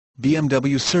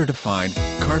BMW certified,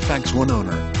 CARFAX 1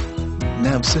 owner.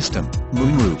 Nav system,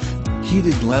 moonroof,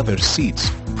 heated leather seats,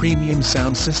 premium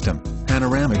sound system,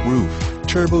 panoramic roof,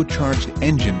 turbocharged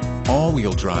engine,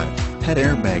 all-wheel drive, head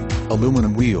airbag,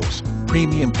 aluminum wheels,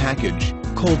 premium package,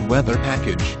 cold weather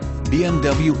package,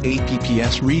 BMW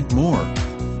APPS. Read more.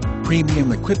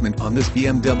 Premium equipment on this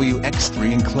BMW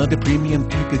X3 include a premium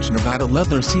package Nevada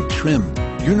leather seat trim,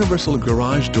 universal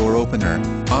garage door opener,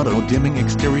 auto-dimming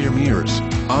exterior mirrors,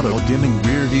 auto-dimming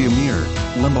rear-view mirror,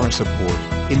 lumbar support,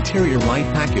 interior light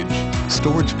package,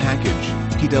 storage package,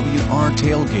 PWR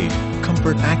tailgate,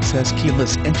 comfort access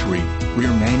keyless entry,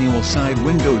 rear manual side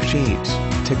window shades,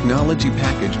 technology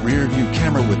package rear view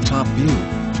camera with top view,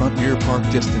 front rear park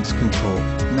distance control,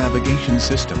 navigation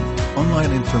system,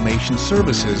 online information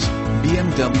services,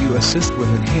 BMW Assist with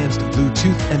enhanced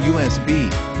Bluetooth and USB,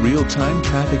 real-time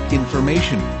traffic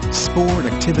information, Sport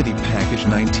Activity Package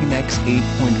 19x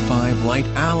 8.5 light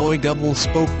alloy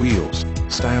double-spoke wheels,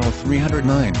 style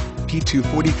 309,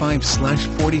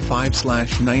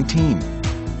 P245/45/19.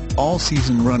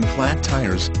 All-season run flat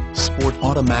tires, sport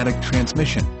automatic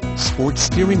transmission, sport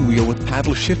steering wheel with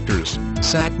paddle shifters,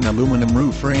 satin aluminum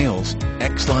roof rails,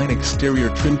 X-Line exterior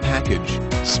trim package,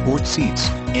 sport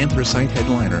seats, anthracite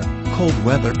headliner, cold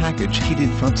weather package, heated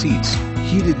front seats,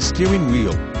 heated steering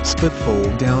wheel, split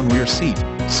fold-down rear seat,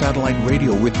 satellite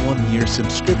radio with 1-year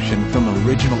subscription from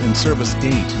original in-service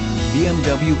date,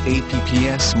 BMW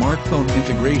APPS smartphone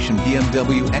integration,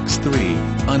 BMW X3,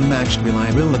 unmatched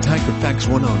reliability, CARFAX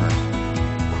 1 owner.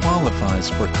 Qualifies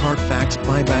for CARFAX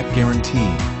buyback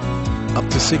guarantee. Up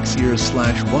to 6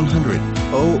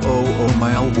 years/100,000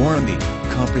 mile warranty,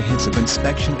 comprehensive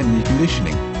inspection and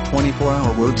reconditioning,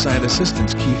 24-hour roadside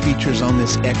assistance. Key features on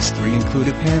this X3 include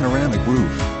a panoramic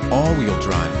roof, all-wheel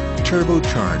drive,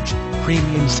 turbocharged,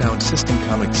 premium sound system.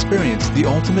 Come experience the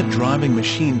ultimate driving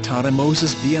machine. Tata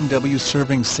Moses BMW,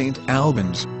 serving Saint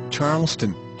Albans,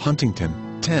 Charleston, Huntington,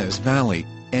 Teays Valley,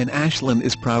 and Ashland,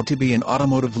 is proud to be an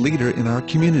automotive leader in our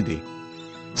community.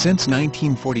 Since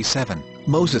 1947,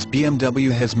 Moses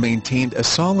BMW has maintained a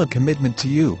solid commitment to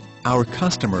you, our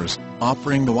customers,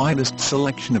 offering the widest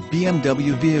selection of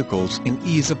BMW vehicles in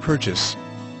ease of purchase.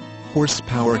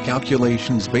 Horsepower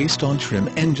calculations based on trim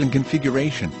engine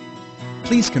configuration.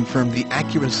 Please confirm the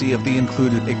accuracy of the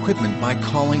included equipment by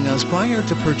calling us prior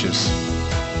to purchase.